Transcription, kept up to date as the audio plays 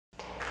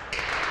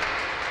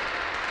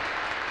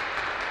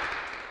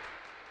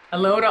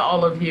Hello to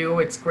all of you.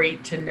 It's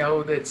great to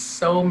know that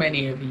so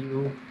many of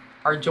you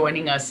are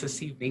joining us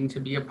this evening to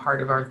be a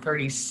part of our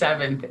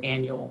 37th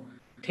annual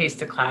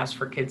Taste of Class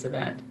for Kids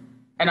event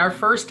and our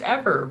first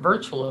ever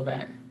virtual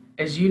event.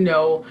 As you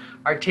know,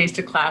 our Taste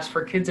of Class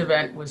for Kids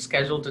event was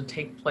scheduled to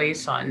take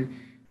place on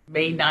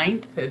May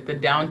 9th at the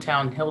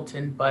downtown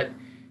Hilton, but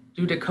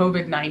due to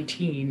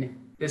COVID-19,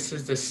 this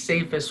is the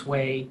safest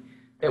way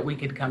that we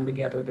could come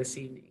together this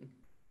evening.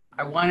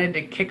 I wanted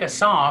to kick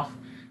us off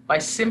by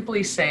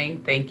simply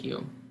saying thank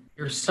you.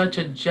 You're such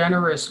a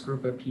generous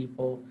group of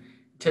people.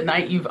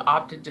 Tonight, you've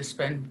opted to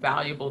spend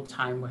valuable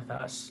time with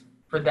us.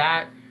 For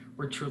that,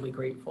 we're truly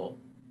grateful.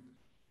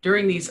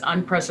 During these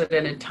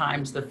unprecedented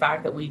times, the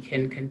fact that we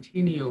can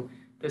continue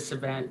this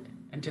event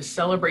and to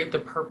celebrate the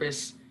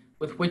purpose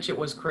with which it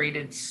was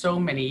created so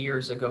many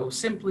years ago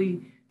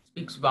simply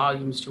speaks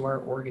volumes to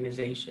our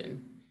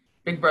organization.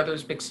 Big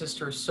Brothers Big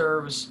Sisters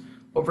serves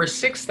over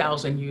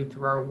 6,000 youth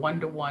through our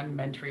one-to-one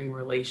mentoring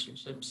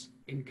relationships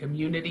in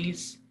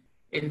communities,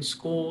 in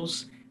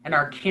schools, and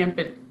our Camp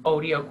at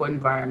Odeokwa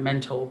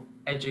environmental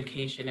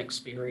education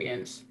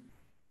experience.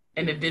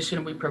 In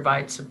addition, we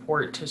provide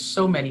support to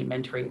so many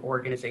mentoring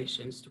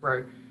organizations through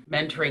our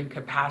mentoring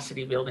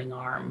capacity building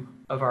arm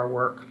of our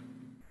work.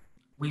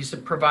 We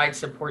provide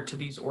support to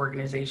these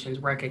organizations,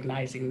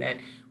 recognizing that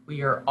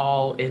we are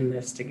all in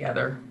this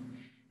together.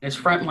 As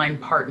frontline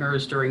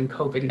partners during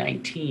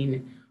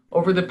COVID-19,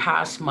 over the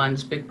past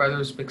months, Big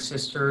Brothers Big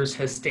Sisters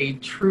has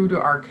stayed true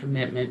to our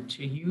commitment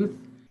to youth,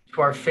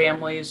 to our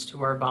families,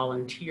 to our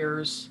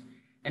volunteers,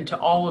 and to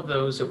all of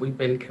those that we've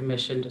been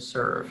commissioned to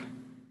serve.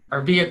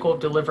 Our vehicle of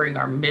delivering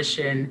our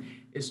mission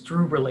is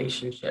through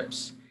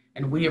relationships,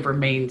 and we have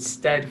remained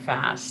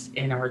steadfast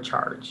in our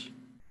charge.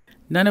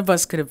 None of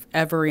us could have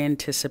ever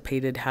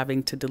anticipated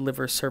having to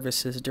deliver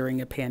services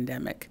during a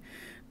pandemic.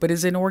 But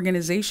as an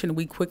organization,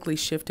 we quickly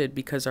shifted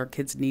because our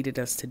kids needed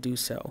us to do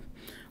so.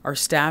 Our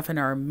staff and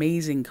our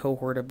amazing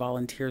cohort of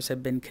volunteers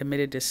have been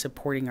committed to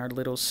supporting our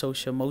little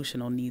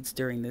social-emotional needs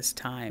during this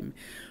time.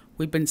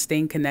 We've been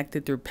staying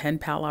connected through pen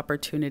pal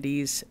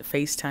opportunities,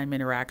 FaceTime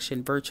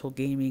interaction, virtual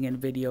gaming, and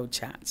video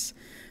chats.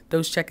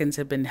 Those check-ins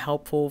have been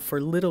helpful for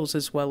littles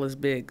as well as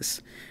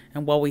bigs.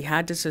 And while we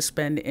had to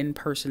suspend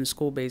in-person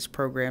school-based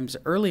programs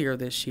earlier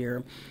this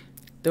year,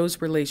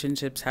 those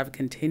relationships have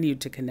continued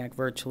to connect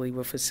virtually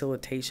with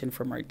facilitation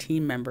from our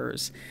team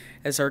members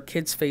as our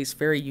kids face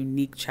very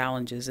unique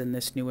challenges in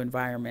this new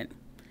environment.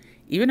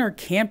 Even our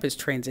camp is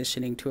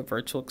transitioning to a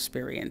virtual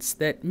experience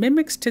that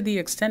mimics to the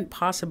extent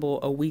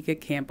possible a week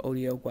at Camp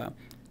Odeokwa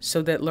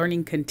so that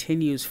learning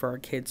continues for our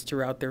kids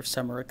throughout their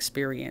summer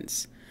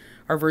experience.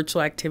 Our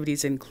virtual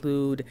activities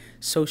include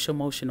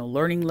social-emotional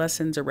learning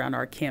lessons around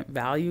our camp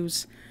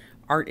values,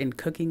 art and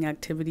cooking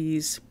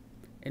activities,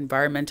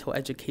 environmental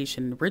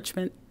education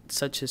enrichment,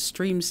 such as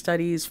stream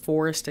studies,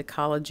 forest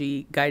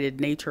ecology, guided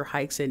nature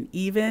hikes, and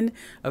even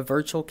a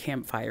virtual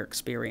campfire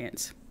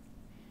experience.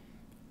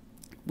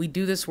 We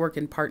do this work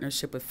in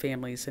partnership with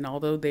families, and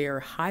although they are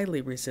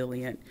highly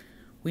resilient,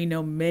 we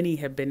know many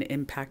have been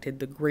impacted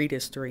the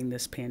greatest during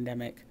this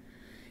pandemic.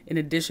 In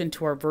addition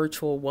to our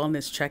virtual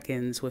wellness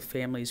check-ins with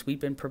families, we've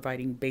been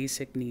providing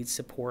basic needs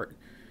support.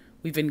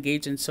 We've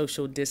engaged in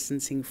social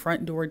distancing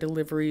front door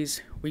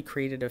deliveries. We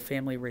created a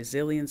family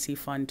resiliency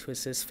fund to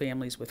assist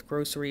families with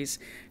groceries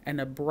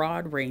and a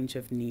broad range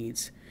of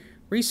needs.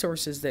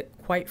 Resources that,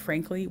 quite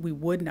frankly, we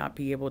would not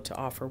be able to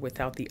offer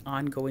without the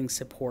ongoing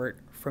support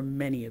from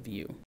many of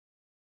you.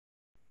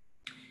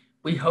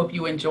 We hope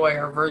you enjoy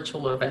our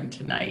virtual event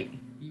tonight.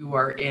 You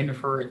are in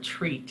for a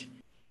treat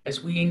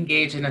as we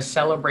engage in a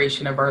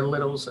celebration of our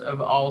littles of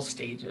all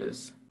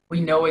stages. We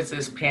know as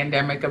this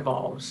pandemic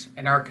evolves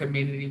and our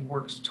community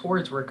works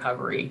towards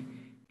recovery,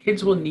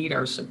 kids will need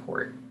our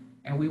support,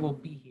 and we will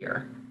be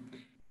here.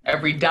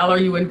 Every dollar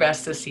you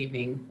invest this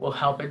evening will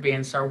help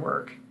advance our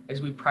work as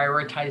we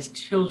prioritize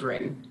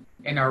children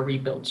in our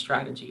rebuild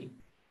strategy.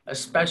 A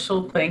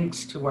special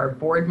thanks to our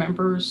board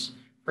members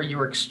for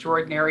your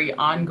extraordinary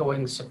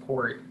ongoing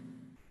support,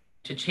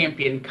 to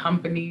Champion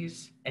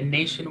Companies and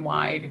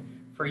Nationwide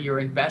for your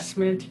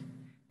investment,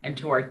 and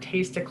to our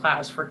Taste of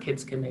Class for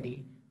Kids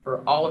Committee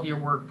for all of your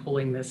work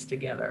pulling this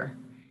together.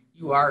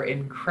 You are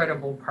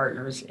incredible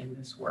partners in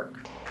this work.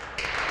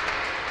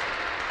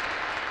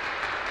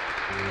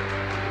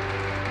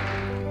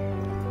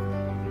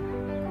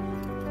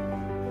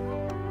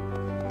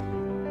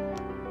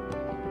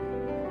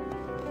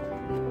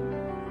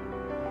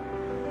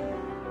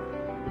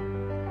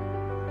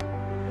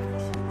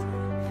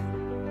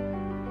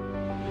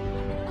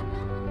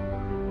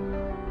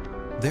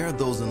 There are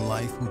those in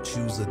life who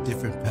choose a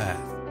different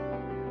path.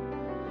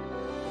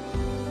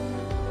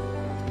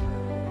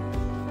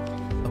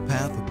 A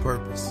path of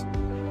purpose.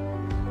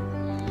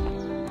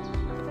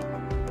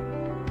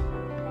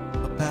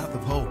 A path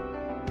of hope.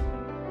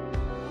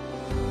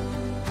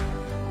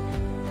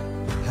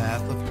 A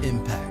path of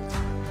impact.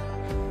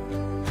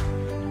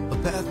 A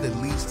path that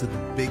leads to the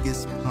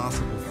biggest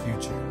possible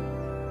future.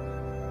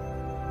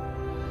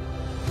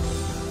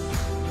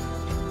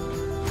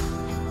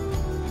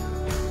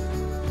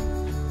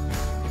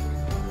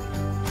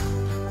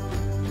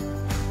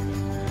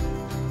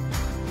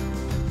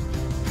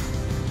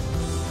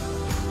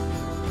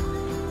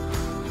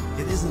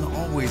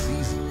 always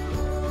easy,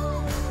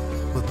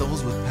 but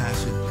those with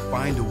passion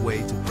find a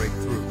way to break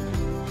through.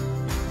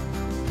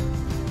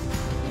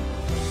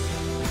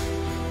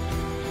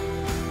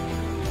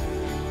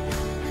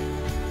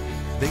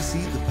 They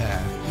see the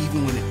path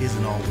even when it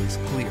isn't always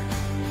clear.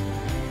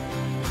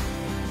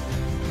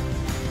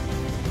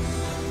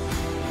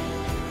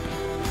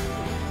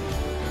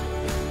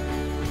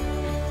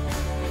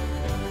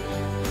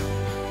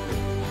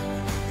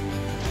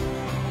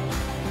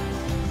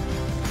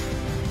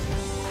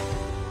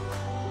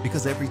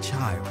 Because every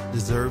child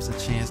deserves a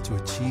chance to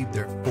achieve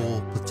their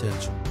full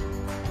potential.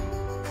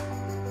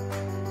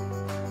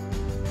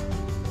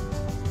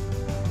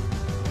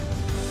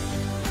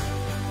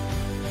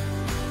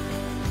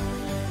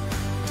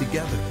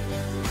 Together,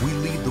 we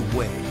lead the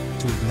way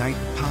to ignite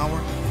the power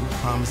and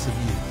promise of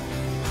youth.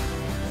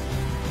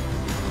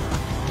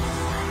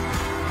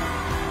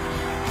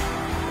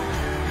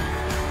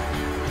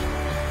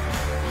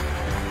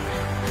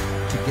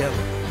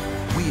 Together,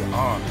 we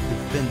are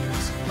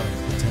defenders of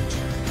potential.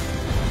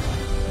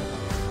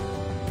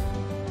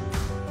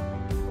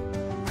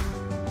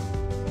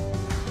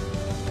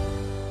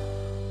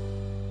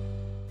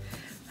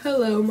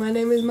 Hello, my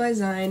name is Mai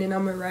Zion, and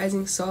I'm a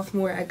rising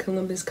sophomore at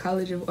Columbus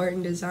College of Art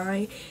and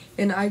Design,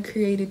 and I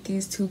created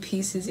these two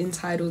pieces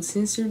entitled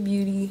Censored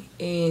Beauty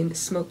and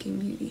Smoking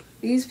Beauty.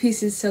 These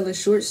pieces tell a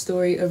short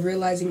story of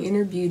realizing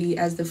inner beauty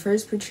as the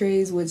first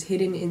portrays what's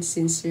hidden and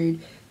censored.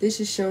 This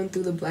is shown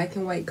through the black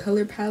and white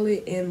color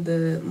palette and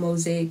the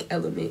mosaic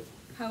element.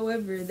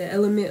 However, the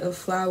element of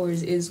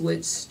flowers is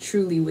what's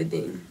truly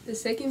within. The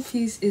second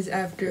piece is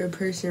after a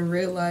person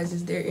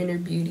realizes their inner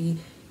beauty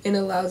and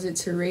allows it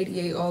to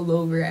radiate all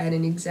over at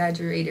an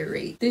exaggerated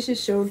rate. This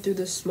is shown through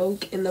the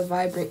smoke and the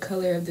vibrant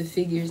color of the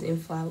figures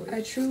and flowers.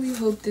 I truly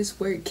hope this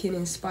work can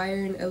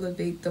inspire and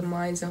elevate the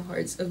minds and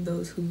hearts of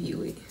those who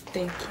view it.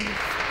 Thank you.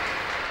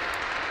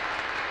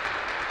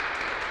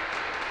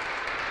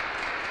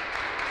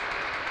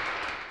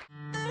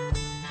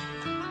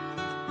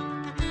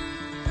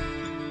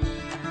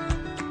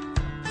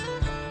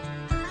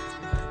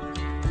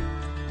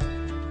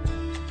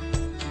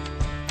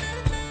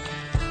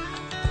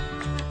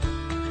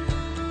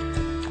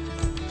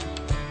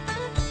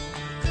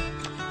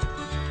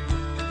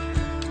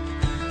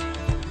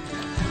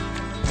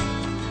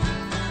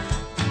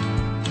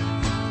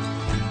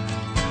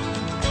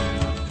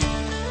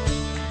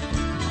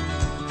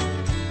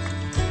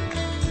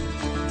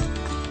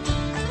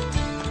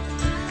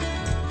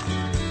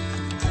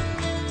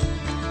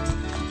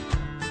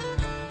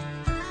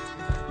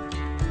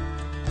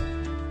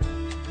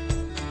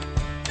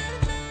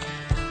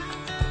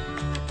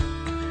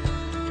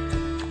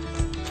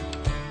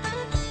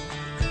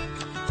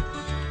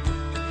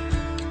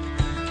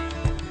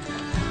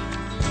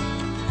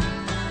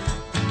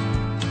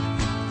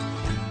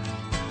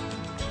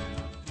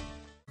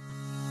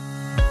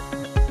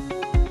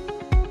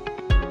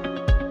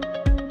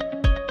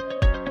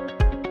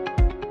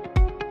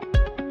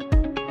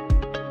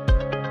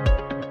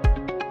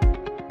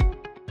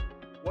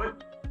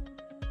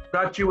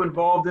 Got you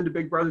involved into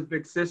Big Brothers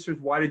Big Sisters?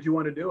 Why did you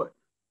want to do it?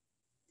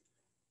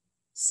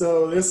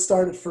 So this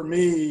started for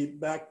me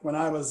back when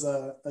I was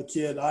a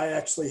kid. I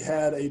actually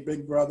had a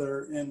big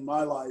brother in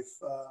my life,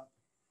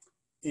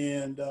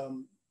 and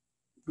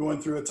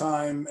going through a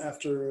time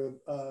after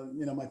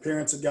my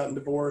parents had gotten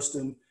divorced,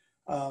 and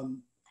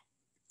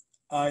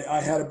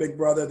I had a big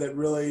brother that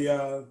really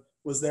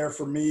was there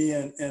for me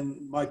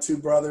and my two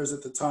brothers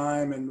at the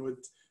time, and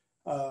would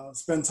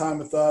spend time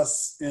with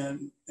us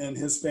and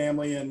his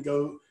family and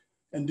go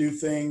and do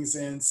things.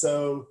 And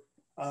so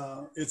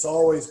it's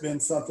always been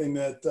something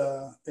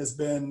that has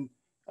been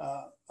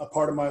a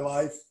part of my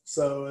life.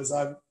 So as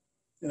I've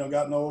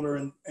gotten older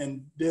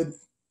and did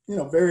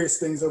various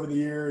things over the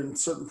year and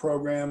certain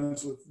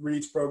programs with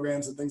REACH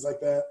programs and things like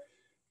that,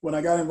 when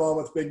I got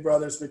involved with Big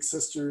Brothers Big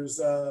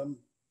Sisters a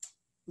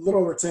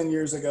little over 10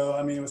 years ago,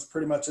 I mean, it was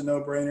pretty much a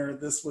no-brainer.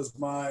 This was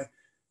my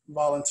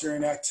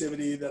volunteering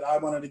activity that I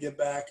wanted to give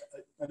back.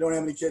 I don't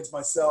have any kids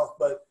myself,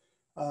 but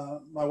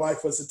my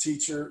wife was a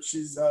teacher.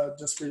 She's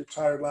just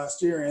retired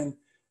last year,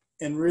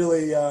 and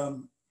really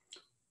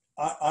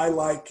I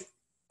like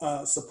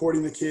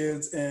supporting the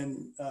kids,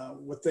 and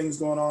with things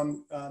going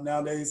on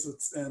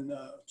nowadays and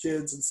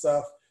kids and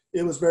stuff,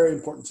 it was very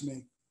important to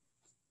me.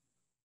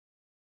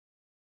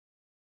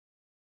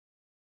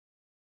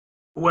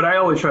 What I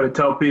always try to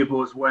tell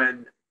people is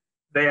when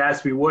they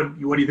ask me, what do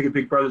you think of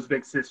Big Brothers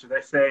Big Sisters?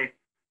 I say,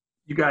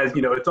 you guys,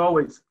 it's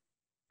always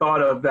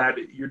thought of that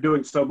you're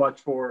doing so much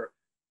for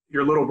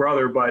your little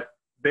brother, but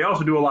they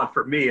also do a lot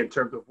for me in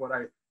terms of what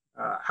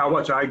how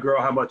much I grow,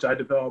 how much I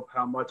develop,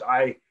 how much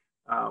I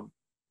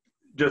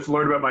just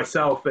learn about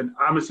myself. And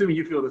I'm assuming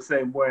you feel the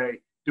same way.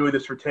 Doing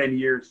this for 10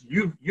 years,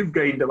 you've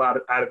gained a lot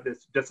out of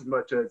this just as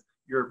much as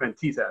your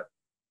mentees have.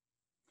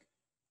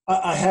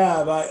 I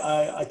have.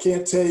 I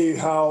can't tell you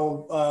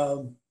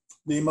how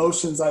the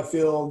emotions I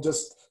feel,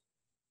 just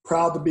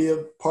proud to be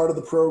a part of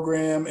the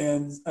program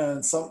and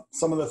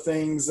some of the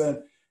things,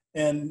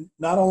 and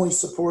not only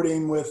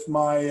supporting with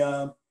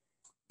my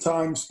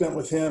time spent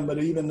with him, but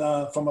even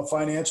from a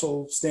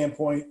financial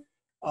standpoint,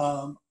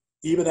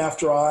 even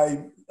after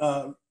I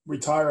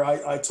retire,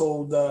 I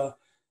told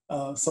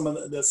some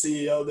of the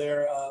CEO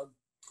there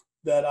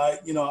that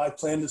I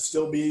plan to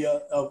still be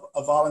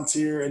a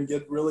volunteer and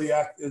get really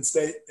and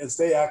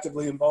stay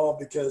actively involved,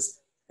 because,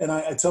 and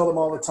I tell them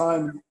all the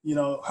time,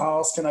 how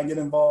else can I get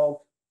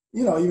involved?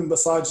 Even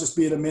besides just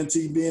being a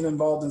mentee, being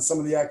involved in some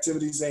of the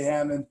activities they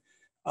have. And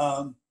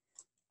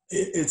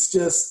it's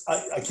just,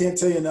 I can't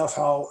tell you enough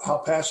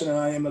how passionate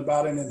I am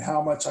about it and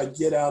how much I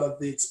get out of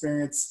the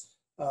experience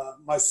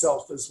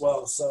myself as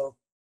well. So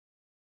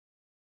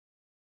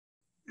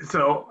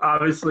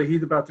obviously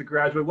he's about to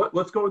graduate.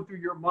 What's going through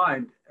your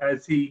mind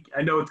as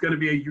I know it's going to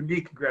be a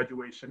unique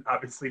graduation,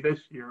 obviously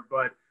this year,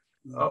 but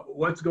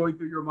what's going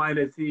through your mind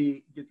as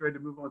he gets ready to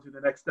move on to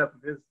the next step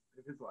of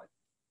his life?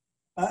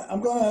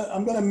 I'm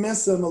gonna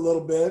miss him a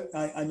little bit.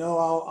 I know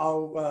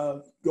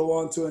I'll go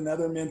on to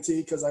another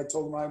mentee, because I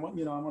told him I want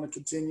to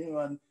continue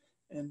and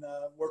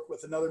work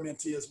with another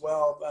mentee as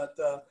well.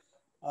 But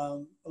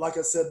like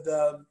I said,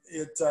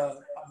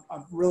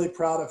 I'm really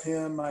proud of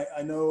him.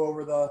 I know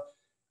over the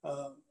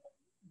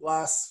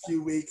last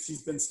few weeks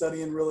he's been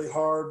studying really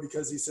hard,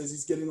 because he says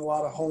he's getting a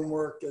lot of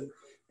homework,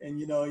 and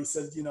he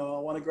says, I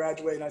want to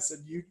graduate. And I said,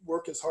 you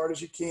work as hard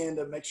as you can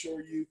to make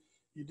sure you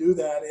do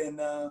that.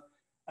 And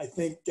I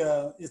think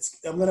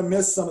I'm going to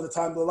miss some of the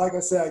time, but like I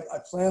said, I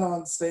plan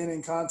on staying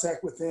in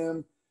contact with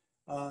him.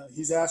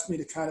 He's asked me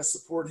to kind of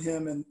support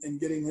him in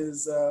getting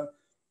his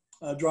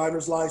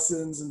driver's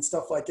license and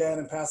stuff like that,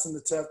 and passing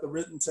the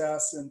written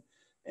test.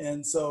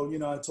 And so,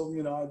 I told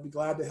him, I'd be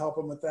glad to help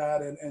him with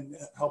that and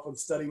help him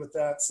study with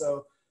that.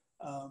 So,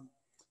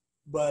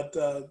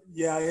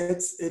 yeah,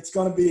 it's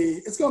going to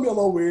be a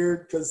little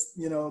weird, because,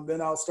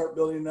 then I'll start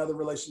building another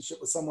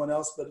relationship with someone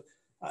else, but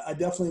I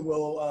definitely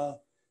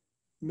will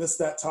miss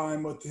that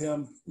time with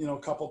him, a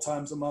couple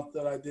times a month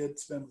that I did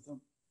spend with him.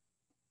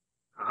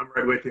 I'm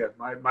right with you.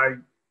 My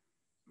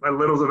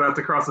little's about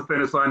to cross the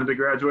finish line into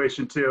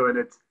graduation too, and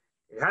it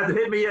hasn't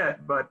hit me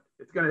yet, but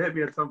it's going to hit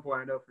me at some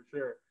point, I know for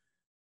sure.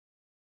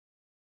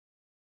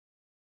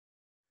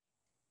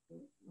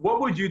 What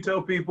would you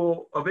tell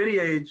people of any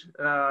age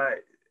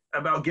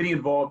about getting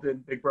involved in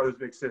Big Brothers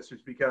Big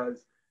Sisters?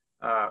 Because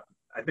I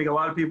think a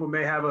lot of people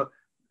may have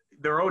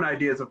their own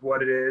ideas of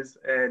what it is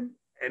and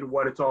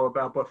what it's all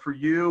about. But for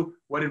you,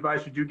 what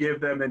advice would you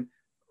give them, and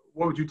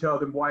what would you tell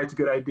them why it's a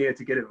good idea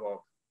to get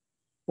involved?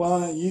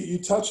 Well,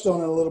 you touched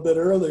on it a little bit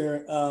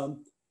earlier.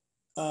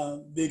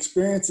 The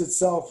experience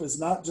itself is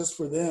not just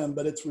for them,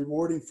 but it's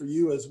rewarding for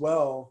you as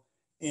well.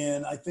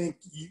 And I think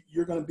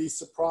you're going to be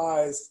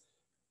surprised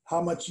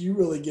how much you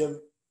really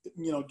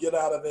get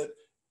out of it,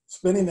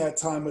 spending that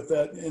time with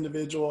that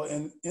individual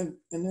and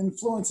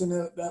influencing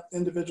that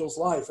individual's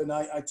life. And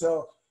I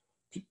tell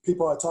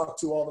people I talk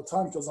to all the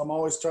time, because I'm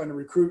always trying to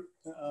recruit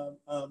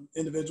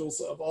individuals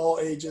of all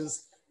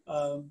ages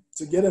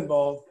to get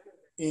involved.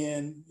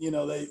 And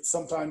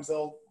sometimes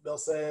they'll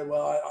say,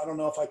 well, I don't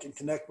know if I can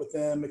connect with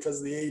them because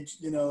of the age,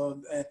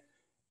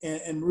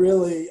 and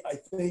really I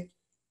think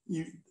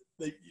you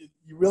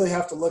really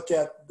have to look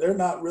at, they're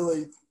not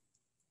really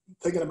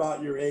thinking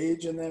about your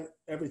age and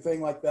everything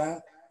like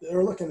that.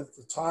 They're looking at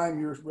the time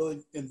you're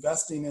really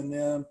investing in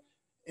them,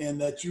 and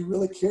that you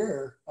really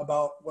care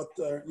about what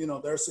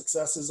their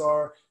successes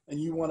are, and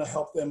you want to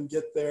help them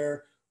get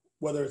there,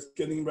 whether it's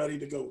getting ready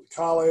to go to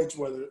college,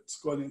 whether it's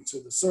going into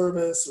the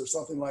service or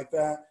something like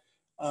that.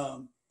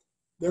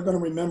 They're going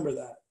to remember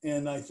that.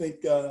 And I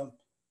think,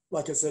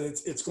 like I said,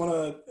 it's going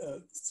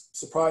to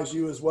surprise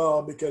you as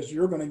well, because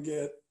you're going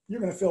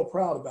to feel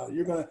proud about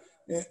it.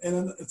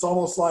 And it's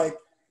almost like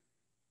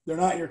they're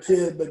not your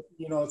kid, but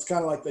it's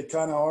kind of like they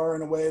kind of are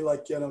in a way,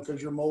 like,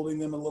 because you're molding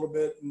them a little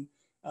bit and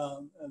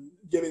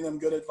giving them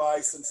good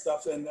advice and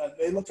stuff, and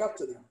they look up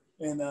to them.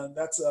 And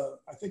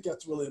I think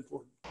that's really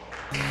important.